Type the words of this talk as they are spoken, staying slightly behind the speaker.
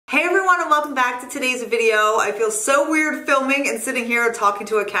Hey everyone, and welcome back to today's video. I feel so weird filming and sitting here talking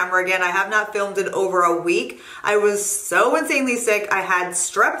to a camera again. I have not filmed in over a week. I was so insanely sick. I had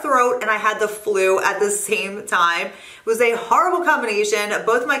strep throat and I had the flu at the same time. It was a horrible combination.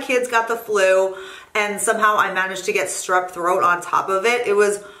 Both my kids got the flu and somehow I managed to get strep throat on top of it. It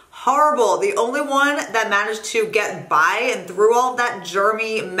was horrible. The only one that managed to get by and through all of that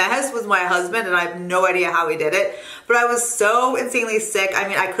germy mess was my husband, and I have no idea how he did it. But I was so insanely sick. I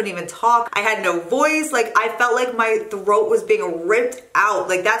mean, I couldn't even talk. I had no voice. Like, I felt like my throat was being ripped out.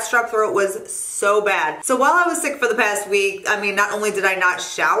 Like, that strep throat was so bad. So while I was sick for the past week, I mean, not only did I not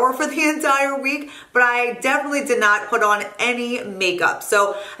shower for the entire week, but I definitely did not put on any makeup.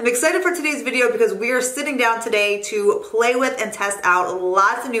 So I'm excited for today's video because we are sitting down today to play with and test out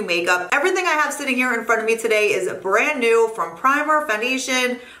lots of new makeup. Everything I have sitting here in front of me today is brand new, from primer,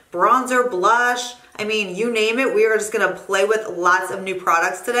 foundation, bronzer, blush. I mean, you name it, we are just gonna play with lots of new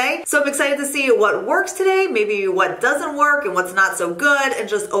products today. So I'm excited to see what works today, maybe what doesn't work and what's not so good, and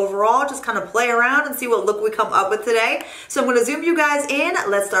just overall just kind of play around and see what look we come up with today. So I'm gonna zoom you guys in.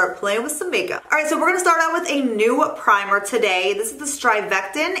 Let's start playing with some makeup. All right, so we're gonna start out with a new primer today. This is the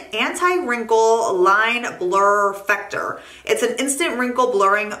Strivectin Anti-Wrinkle Line Blur Factor. It's an instant wrinkle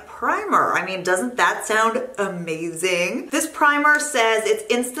blurring primer. I mean, doesn't that sound amazing? This primer says it's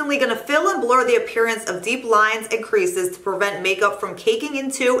instantly gonna fill and blur the appearance of deep lines and creases to prevent makeup from caking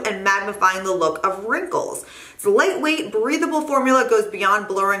into and magnifying the look of wrinkles. It's lightweight, breathable formula goes beyond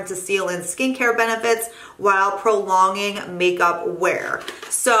blurring to seal in skincare benefits while prolonging makeup wear.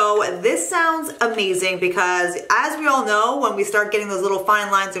 So this sounds amazing because, as we all know, when we start getting those little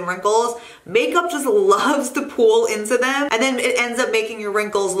fine lines and wrinkles, makeup just loves to pool into them, and then it ends up making your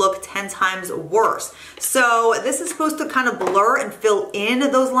wrinkles look 10 times worse. So this is supposed to kind of blur and fill in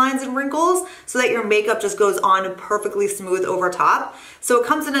those lines and wrinkles so that your makeup just goes on perfectly smooth over top. So it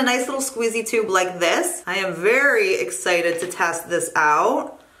comes in a nice little squeezy tube like this. I am very excited to test this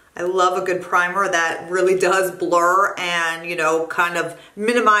out. I love a good primer that really does blur and, you know, kind of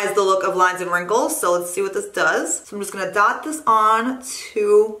minimize the look of lines and wrinkles. So let's see what this does. So I'm just gonna dot this on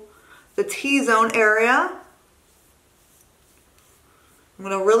to the T-zone area. I'm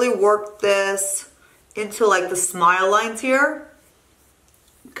gonna really work this into like the smile lines here,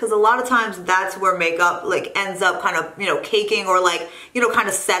 because a lot of times that's where makeup like ends up kind of, you know, caking or like, you know, kind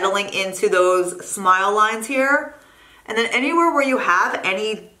of settling into those smile lines here. And then anywhere where you have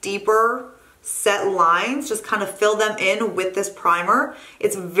any deeper set lines, just kind of fill them in with this primer.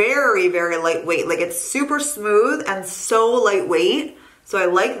 It's very, very lightweight. Like, it's super smooth and so lightweight. So I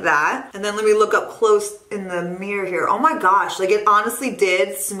like that. And then let me look up close in the mirror here. Oh my gosh, like it honestly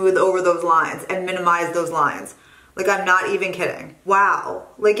did smooth over those lines and minimize those lines. Like, I'm not even kidding. Wow.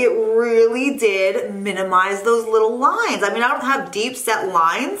 Like, it really did minimize those little lines. I mean, I don't have deep set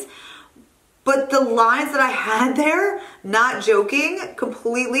lines, but the lines that I had there, not joking,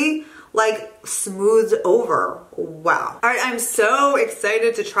 completely like smoothed over. Wow. All right, I'm so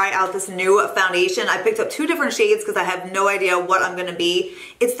excited to try out this new foundation. I picked up 2 different shades because I have no idea what I'm gonna be.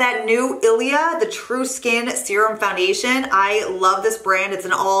 It's that new Ilia, the True Skin Serum Foundation. I love this brand. It's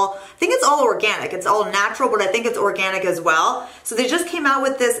I think it's all organic. It's all natural, but I think it's organic as well. So they just came out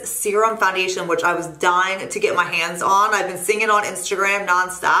with this serum foundation, which I was dying to get my hands on. I've been seeing it on Instagram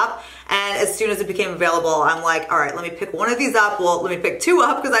nonstop. And as soon as it became available, I'm like, all right, let me pick one of these up. Well, let me pick 2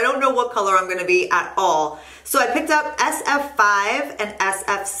 up because I don't know what color I'm gonna be at all. So I picked up SF5 and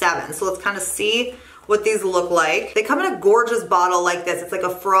SF7. So let's kind of see what these look like. They come in a gorgeous bottle like this. It's like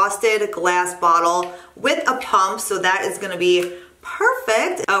a frosted glass bottle with a pump. So that is gonna be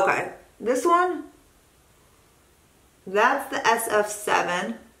perfect. Okay, this one, that's the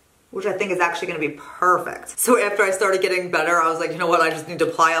SF7. Which I think is actually gonna be perfect. So after I started getting better, I was like, you know what, I just need to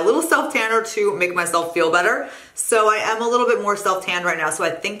apply a little self-tanner to make myself feel better. So I am a little bit more self-tanned right now. So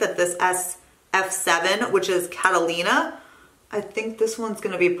I think that this SF7, which is Catalina, I think this one's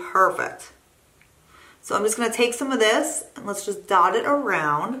gonna be perfect. So I'm just gonna take some of this and let's just dot it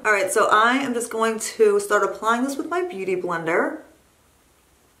around. All right, so I am just going to start applying this with my Beauty Blender.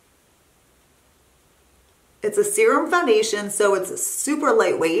 It's a serum foundation, so it's super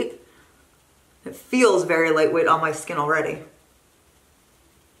lightweight. It feels very lightweight on my skin already.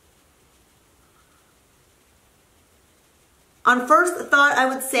 On first thought, I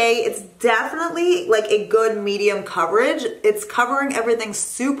would say it's definitely like a good medium coverage. It's covering everything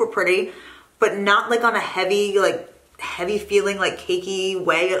super pretty, but not like on a heavy feeling like cakey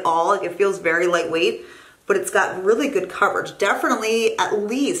way at all. Like, it feels very lightweight, but it's got really good coverage. Definitely at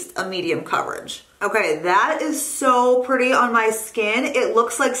least a medium coverage. Okay, that is so pretty on my skin. It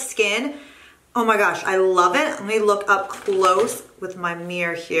looks like skin. Oh my gosh, I love it. Let me look up close with my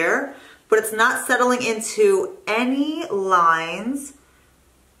mirror here, but it's not settling into any lines.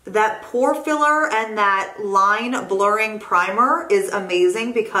 That pore filler and that line blurring primer is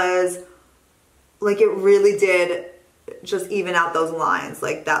amazing because like it really did just even out those lines.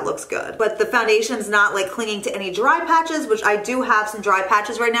 Like that looks good. But the foundation's not like clinging to any dry patches, which I do have some dry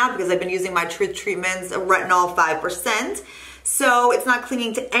patches right now because I've been using my Truth Treatments Retinol 5%. So it's not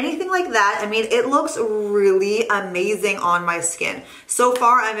clinging to anything like that. I mean, it looks really amazing on my skin. So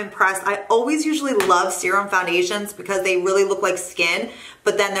far, I'm impressed. I always usually love serum foundations because they really look like skin,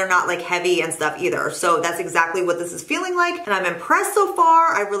 but then they're not like heavy and stuff either. So that's exactly what this is feeling like. And I'm impressed so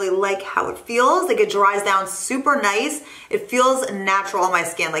far. I really like how it feels. Like it dries down super nice. It feels natural on my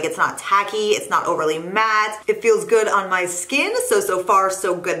skin. Like it's not tacky. It's not overly matte. It feels good on my skin. So far,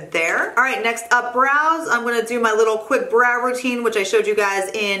 so good there. All right, next up, brows. I'm gonna do my little quick brow routine, which I showed you guys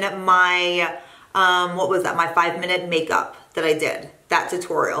in my, what was that? My 5-minute makeup that I did. That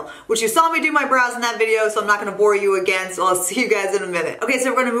tutorial, which you saw me do my brows in that video, so I'm not gonna bore you again, so I'll see you guys in a minute. Okay, so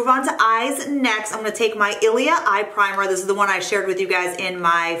we're gonna move on to eyes next. I'm gonna take my Ilia eye primer. This is the one I shared with you guys in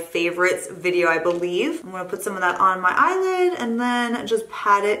my favorites video, I believe. I'm gonna put some of that on my eyelid and then just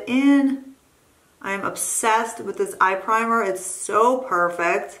pat it in. I am obsessed with this eye primer. It's so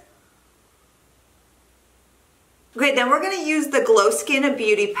perfect. Okay, then we're gonna use the Glow Skin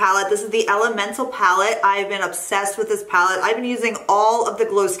Beauty palette. This is the Elemental palette. I've been obsessed with this palette. I've been using all of the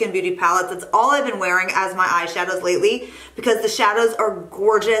Glow Skin Beauty palettes. That's all I've been wearing as my eyeshadows lately because the shadows are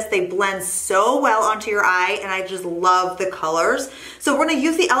gorgeous. They blend so well onto your eye and I just love the colors. So we're gonna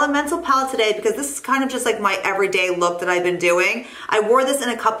use the Elemental palette today because this is kind of just like my everyday look that I've been doing. I wore this in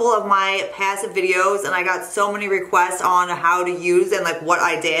a couple of my past videos and I got so many requests on how to use and like what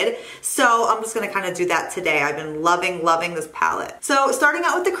I did. So I'm just gonna kind of do that today. I've been loving this palette. So starting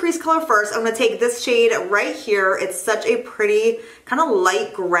out with the crease color first, I'm gonna take this shade right here. It's such a pretty kind of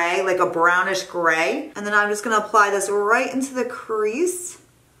light gray, like a brownish gray. And then I'm just gonna apply this right into the crease.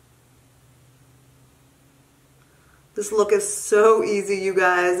 This look is so easy, you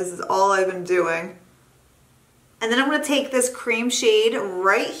guys. This is all I've been doing. And then I'm gonna take this cream shade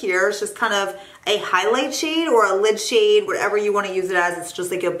right here. It's just kind of a highlight shade or a lid shade, whatever you wanna use it as. It's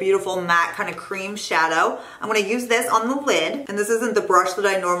just like a beautiful matte kind of cream shadow. I'm gonna use this on the lid. And this isn't the brush that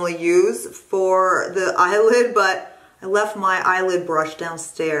I normally use for the eyelid, but I left my eyelid brush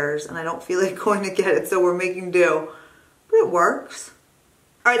downstairs and I don't feel like going to get it, so we're making do. But it works.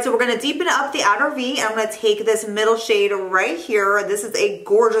 All right, so we're gonna deepen up the outer V and I'm gonna take this middle shade right here. This is a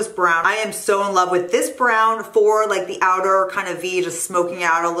gorgeous brown. I am so in love with this brown for like the outer kind of V, just smoking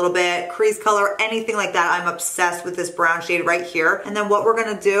out a little bit, crease color, anything like that. I'm obsessed with this brown shade right here. And then what we're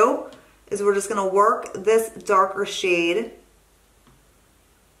gonna do is we're just gonna work this darker shade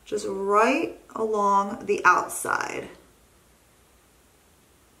just right along the outside.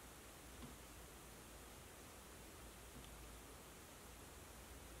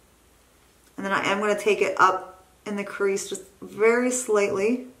 And then I am going to take it up in the crease just very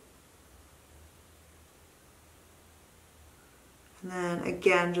slightly. And then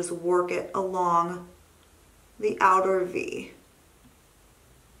again, just work it along the outer V.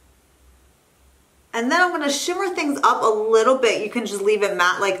 And then I'm going to shimmer things up a little bit. You can just leave it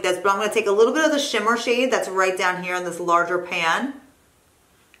matte like this, but I'm going to take a little bit of the shimmer shade that's right down here in this larger pan.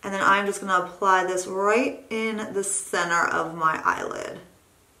 And then I'm just going to apply this right in the center of my eyelid.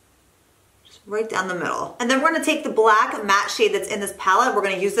 Right down the middle. And then we're gonna take the black matte shade that's in this palette. We're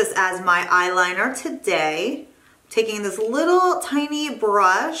gonna use this as my eyeliner today. Taking this little tiny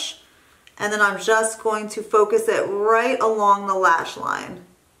brush, and then I'm just going to focus it right along the lash line.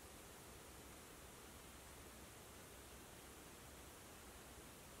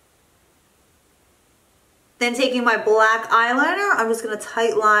 Then taking my black eyeliner, I'm just gonna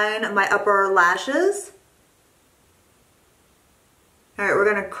tight line my upper lashes. All right,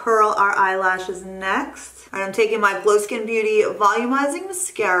 we're gonna curl our eyelashes next. All right, I'm taking my Glow Skin Beauty Volumizing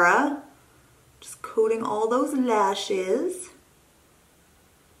Mascara, just coating all those lashes.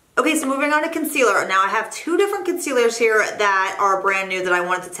 Okay, so moving on to concealer. Now I have two different concealers here that are brand new that I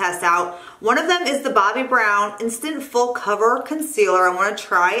wanted to test out. One of them is the Bobbi Brown Instant Full Cover Concealer. I wanna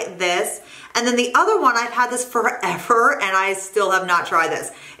try this. And then the other one, I've had this forever and I still have not tried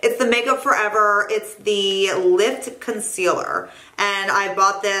this. It's the Makeup Forever. It's the Lift Concealer. And I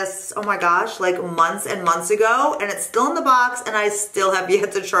bought this, oh my gosh, like months and months ago, and it's still in the box and I still have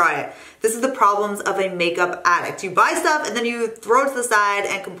yet to try it. This is the problems of a makeup addict. You buy stuff and then you throw it to the side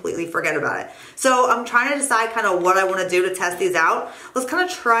and completely forget about it. So I'm trying to decide kind of what I want to do to test these out. Let's kind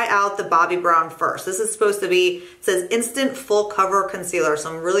of try out the Bobbi Brown first. This is supposed to be, it says Instant Full Cover Concealer,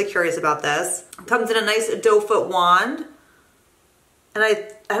 so I'm really curious about this. this. It comes in a nice doe foot wand. And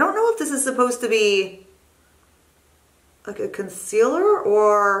I don't know if this is supposed to be like a concealer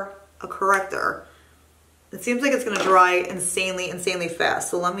or a corrector. It seems like it's gonna dry insanely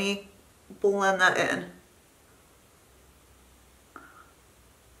fast. So let me blend that in.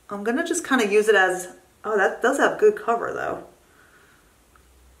 I'm gonna just kind of use it as, oh, that does have good cover though.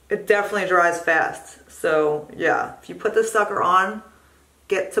 It definitely dries fast. So yeah, if you put this sucker on,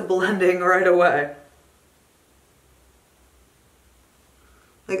 get to blending right away.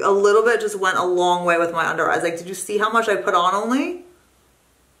 Like a little bit just went a long way with my under eyes. Like, did you see how much I put on only?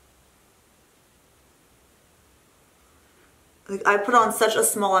 Like I put on such a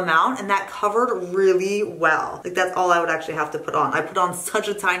small amount and that covered really well. Like that's all I would actually have to put on. I put on such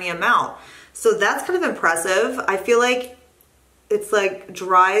a tiny amount. So that's kind of impressive. I feel like it's like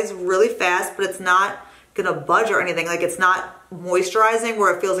dries really fast, but it's not gonna budge or anything. Like it's not moisturizing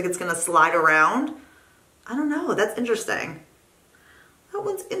where it feels like it's gonna slide around. I don't know, that's interesting. That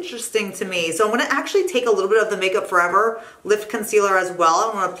one's interesting to me. So I'm gonna actually take a little bit of the Makeup Forever Lift Concealer as well.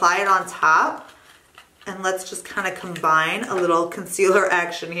 I'm gonna apply it on top. And let's just kind of combine a little concealer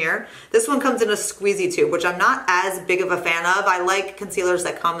action here. This one comes in a squeezy tube, which I'm not as big of a fan of. I like concealers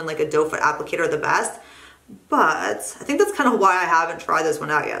that come in like a doe foot applicator the best. But I think that's kind of why I haven't tried this one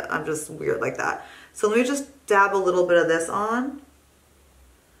out yet. I'm just weird like that. So let me just dab a little bit of this on.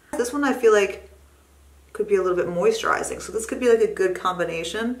 This one I feel like could be a little bit moisturizing. So this could be like a good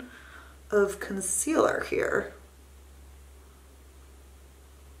combination of concealer here.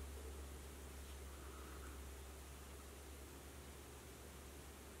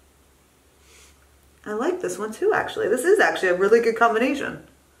 I like this one too, actually. This is actually a really good combination.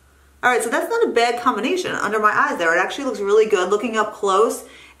 All right, so that's not a bad combination under my eyes there. It actually looks really good. Looking up close,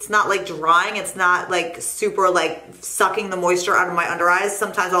 it's not like drying. It's not like super like sucking the moisture out of my under eyes.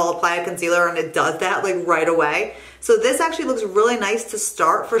 Sometimes I'll apply a concealer and it does that like right away. So this actually looks really nice to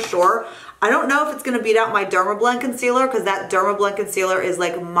start for sure. I don't know if it's gonna beat out my Dermablend concealer because that Dermablend concealer is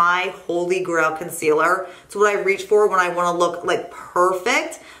like my holy grail concealer. It's what I reach for when I wanna look like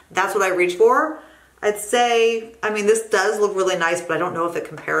perfect. That's what I reach for. I'd say, I mean, this does look really nice, but I don't know if it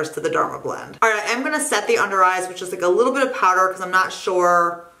compares to the Dermablend. All right, I'm gonna set the under eyes with just like a little bit of powder because I'm not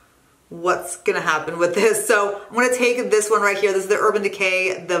sure what's gonna happen with this. So I'm gonna take this one right here. This is the Urban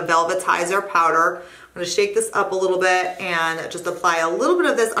Decay, the Velvetizer powder. I'm gonna shake this up a little bit and just apply a little bit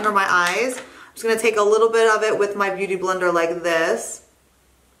of this under my eyes. I'm just gonna take a little bit of it with my Beauty Blender like this.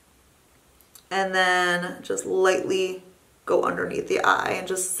 And then just lightly go underneath the eye and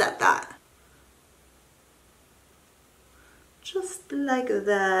just set that. Just like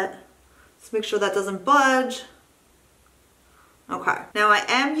that. Let's make sure that doesn't budge. Okay, now I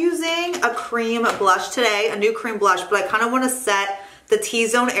am using a cream blush today, a new cream blush, but I kind of want to set the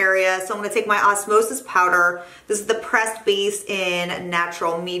T-zone area. So I'm going to take my Osmosis powder. This is the pressed base in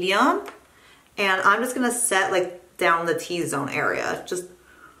Natural Medium. And I'm just going to set like down the T-zone area. Just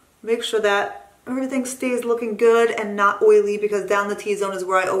make sure that everything stays looking good and not oily because down the T-zone is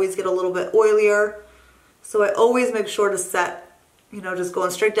where I always get a little bit oilier. So I always make sure to set, you know, just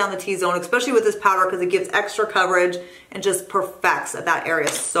going straight down the T-zone, especially with this powder because it gives extra coverage and just perfects that area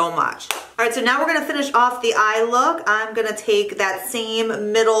so much. All right, so now we're gonna finish off the eye look. I'm gonna take that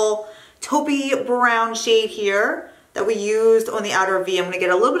same middle taupey brown shade here that we used on the outer V. I'm gonna get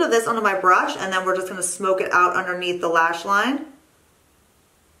a little bit of this onto my brush and then we're just gonna smoke it out underneath the lash line.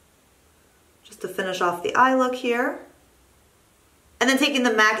 Just to finish off the eye look here. And then taking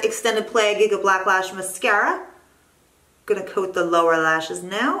the MAC Extended Play Giga Black Lash Mascara. Gonna coat the lower lashes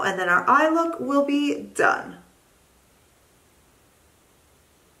now, and then our eye look will be done.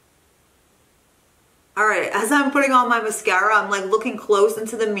 All right, as I'm putting on my mascara, I'm like looking close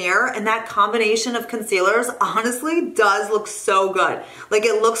into the mirror, and that combination of concealers honestly does look so good. Like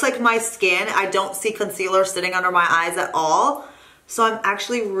it looks like my skin. I don't see concealer sitting under my eyes at all. So I'm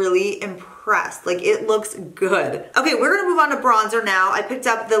actually really impressed. Like it looks good. Okay, we're gonna move on to bronzer now. I picked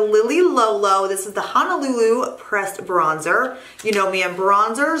up the Lily Lolo. This is the Honolulu Pressed Bronzer. You know me and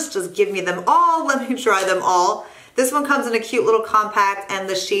bronzers, just give me them all. Let me try them all. This one comes in a cute little compact and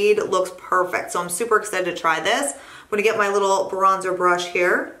the shade looks perfect. So I'm super excited to try this. I'm gonna get my little bronzer brush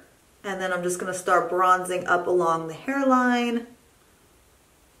here and then I'm just gonna start bronzing up along the hairline.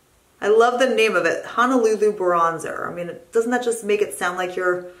 I love the name of it, Honolulu Bronzer. I mean, doesn't that just make it sound like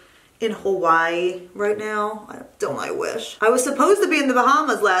you're in Hawaii right now? Don't I wish. I was supposed to be in the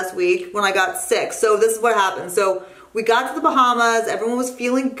Bahamas last week when I got sick. So this is what happened. So we got to the Bahamas, everyone was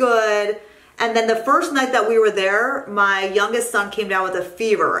feeling good. And then the first night that we were there, my youngest son came down with a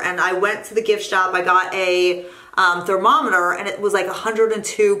fever, and I went to the gift shop. I got a thermometer, and it was like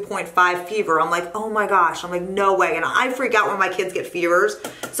 102.5 fever. I'm like, oh my gosh. I'm like, no way. And I freak out when my kids get fevers.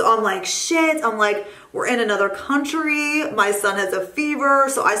 So I'm like, shit. I'm like, we're in another country. My son has a fever.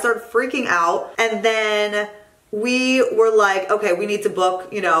 So I started freaking out. And then we were like, okay, we need to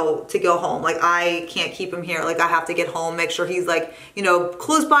book, you know, to go home. Like, I can't keep him here. Like, I have to get home, make sure he's like, you know,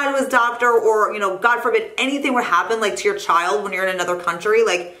 close by to his doctor, or, you know, God forbid anything would happen like to your child when you're in another country.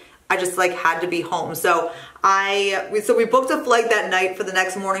 Like, I just like had to be home. So we booked a flight that night for the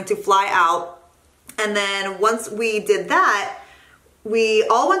next morning to fly out. And then once we did that, we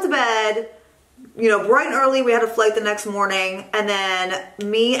all went to bed, you know, bright and early. We had a flight the next morning, and then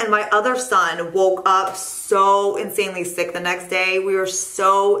me and my other son woke up so insanely sick the next day. We were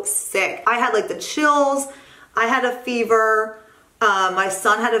so sick. I had like the chills. I had a fever. My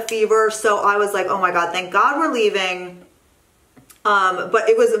son had a fever. So I was like, oh my God, thank God we're leaving. But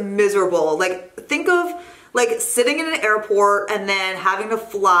it was miserable. Like, think of like sitting in an airport and then having to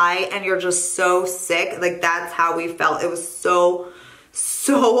fly and you're just so sick. Like, that's how we felt. It was so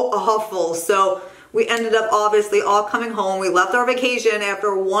awful. So we ended up obviously all coming home. We left our vacation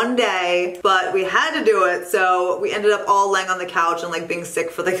after one day, but we had to do it. So we ended up all laying on the couch and like being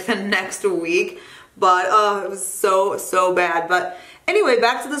sick for like the next week. But it was so bad. But anyway,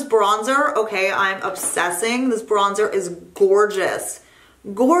 back to this bronzer. Okay, I'm obsessing. This bronzer is gorgeous.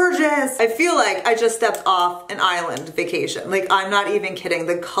 Gorgeous. I feel like I just stepped off an island vacation. Like, I'm not even kidding.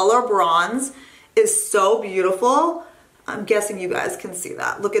 The color bronze is so beautiful. I'm guessing you guys can see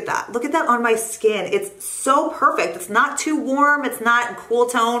that. Look at that. Look at that on my skin. It's so perfect. It's not too warm. It's not cool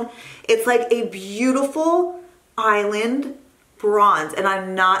tone. It's like a beautiful island bronze, and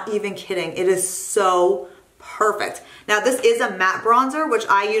I'm not even kidding. It is so perfect. Now, this is a matte bronzer, which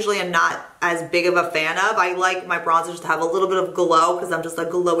I usually am not as big of a fan of. I like my bronzers to have a little bit of glow because I'm just a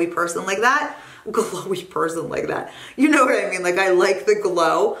glowy person like that. Glowy person like that. You know what I mean? Like, I like the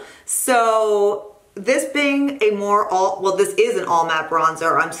glow. So this being a more this is an all matte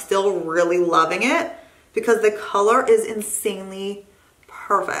bronzer. I'm still really loving it because the color is insanely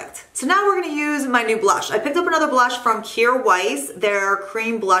perfect. So now we're gonna use my new blush. I picked up another blush from Kjaer Weis. Their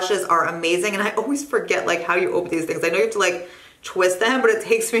cream blushes are amazing, and I always forget like how you open these things. I know you have to like twist them, but it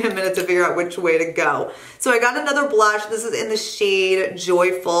takes me a minute to figure out which way to go. So I got another blush. This is in the shade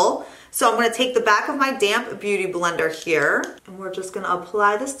Joyful. So I'm gonna take the back of my damp beauty blender here, and we're just gonna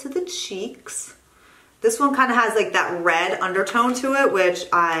apply this to the cheeks. This one kind of has like that red undertone to it, which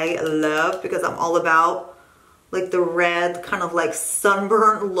I love because I'm all about like the red kind of like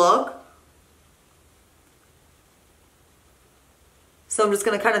sunburnt look. So I'm just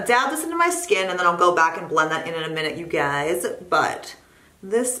gonna kind of dab this into my skin, and then I'll go back and blend that in a minute, you guys. But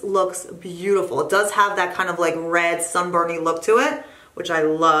this looks beautiful. It does have that kind of like red sunburny look to it, which I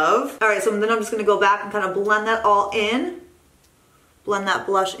love. All right, so then I'm just gonna go back and kind of blend that all in. Blend that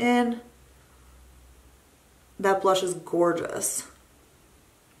blush in. That blush is gorgeous.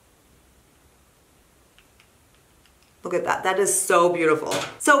 Look at that. That is so beautiful.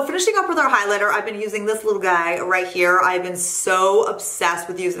 So finishing up with our highlighter, I've been using this little guy right here. I've been so obsessed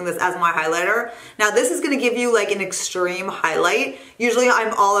with using this as my highlighter. Now, this is going to give you like an extreme highlight. Usually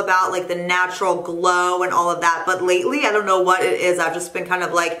I'm all about like the natural glow and all of that, but lately, I don't know what it is. I've just been kind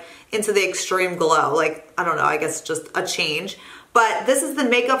of like into the extreme glow. Like, I don't know, I guess just a change. But this is the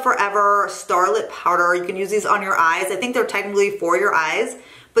Makeup Forever Starlit Powder. You can use these on your eyes. I think they're technically for your eyes.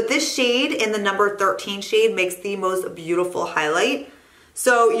 But this shade in the number 13 shade makes the most beautiful highlight.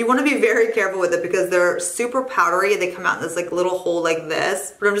 So you want to be very careful with it because they're super powdery. They come out in this like little hole like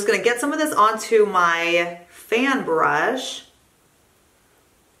this. But I'm just going to get some of this onto my fan brush.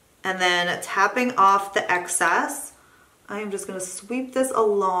 And then tapping off the excess, I am just going to sweep this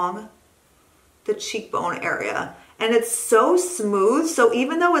along the cheekbone area. And it's so smooth. So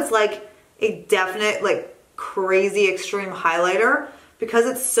even though it's like a definite like crazy extreme highlighter, because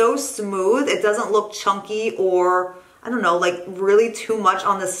it's so smooth, it doesn't look chunky or, I don't know, like really too much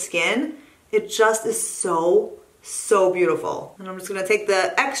on the skin. It just is so beautiful. And I'm just gonna take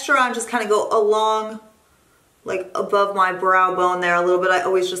the extra and just kind of go along like above my brow bone there a little bit. I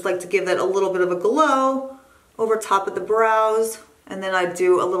always just like to give that a little bit of a glow over top of the brows. And then I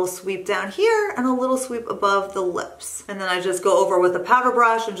do a little sweep down here and a little sweep above the lips. And then I just go over with a powder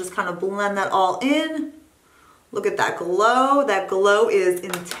brush and just kind of blend that all in. Look at that glow. That glow is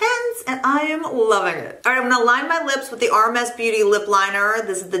intense. and I am loving it. All right, I'm gonna line my lips with the RMS Beauty lip liner.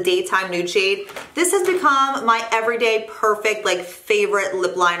 This is the Daytime Nude shade. This has become my everyday perfect, like, favorite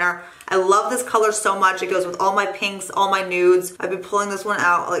lip liner. I love this color so much. It goes with all my pinks, all my nudes. I've been pulling this one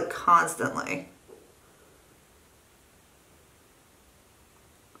out like constantly.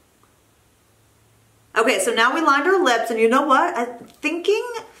 Okay, so now we lined our lips, and you know what? I'm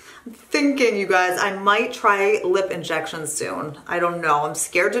thinking, you guys, I might try lip injections soon. I don't know. I'm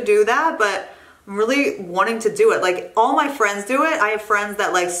scared to do that, but I'm really wanting to do it. Like, all my friends do it. I have friends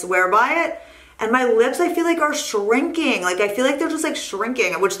that, like, swear by it. And my lips, I feel like, are shrinking. Like, I feel like they're just, like,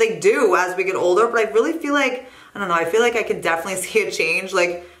 shrinking, which they do as we get older. But I really feel like, I don't know, I feel like I could definitely see a change,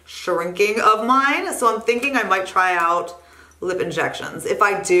 like, shrinking of mine. So I'm thinking I might try out lip injections. If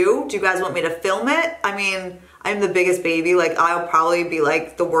I do you guys want me to film it? I mean, I'm the biggest baby. Like, I'll probably be,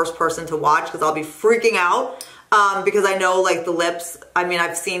 like, the worst person to watch because I'll be freaking out. Because I know, like, the lips, I mean,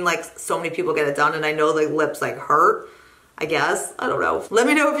 I've seen, like, so many people get it done, and I know the lips, like, hurt. I guess. I don't know. Let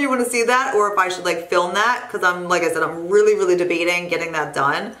me know if you want to see that or if I should, like, film that, because I'm, like I said, I'm really debating getting that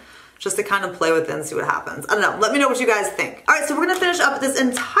done just to kind of play with it and see what happens. I don't know. Let me know what you guys think. All right, so we're going to finish up this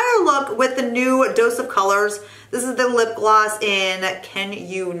entire look with the new Dose of Colors. This is the lip gloss in Can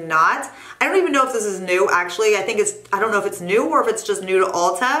You Not. I don't even know if this is new, actually. I don't know if it's new or if it's just new to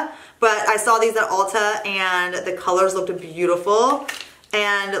Ulta, but I saw these at Ulta and the colors looked beautiful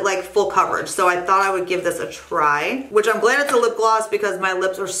and, like, full coverage. So I thought I would give this a try, which I'm glad it's a lip gloss because my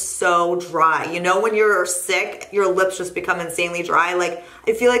lips are so dry. You know, when you're sick, your lips just become insanely dry. Like,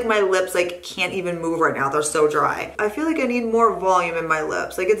 I feel like my lips, like, can't even move right now. They're so dry. I feel like I need more volume in my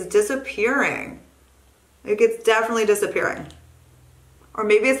lips. Like, it's disappearing. Like, it's definitely disappearing. Or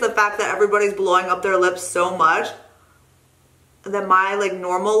maybe it's the fact that everybody's blowing up their lips so much that my, like,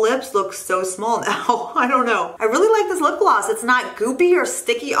 normal lips look so small now. I don't know. I really like this lip gloss. It's not goopy or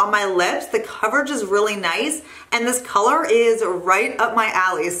sticky on my lips. The coverage is really nice, and this color is right up my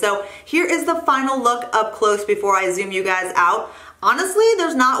alley. So here is the final look up close before I zoom you guys out. Honestly,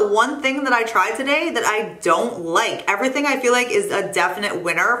 there's not one thing that I tried today that I don't like. Everything I feel like is a definite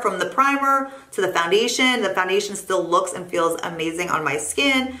winner, from the primer to the foundation. The foundation still looks and feels amazing on my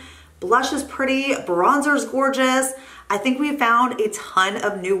skin. Blush is pretty, bronzer is gorgeous. I think we found a ton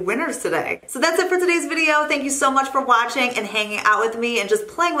of new winners today. So that's it for today's video. Thank you so much for watching and hanging out with me and just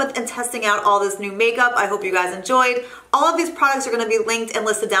playing with and testing out all this new makeup. I hope you guys enjoyed. All of these products are gonna be linked and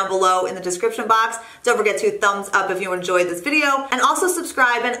listed down below in the description box. Don't forget to thumbs up if you enjoyed this video, and also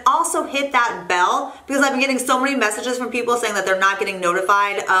subscribe, and also hit that bell, because I've been getting so many messages from people saying that they're not getting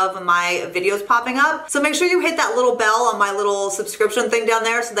notified of my videos popping up. So make sure you hit that little bell on my little subscription thing down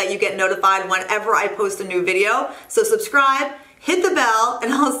there so that you get notified whenever I post a new video. So subscribe, hit the bell,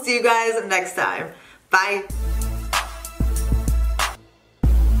 and I'll see you guys next time. Bye.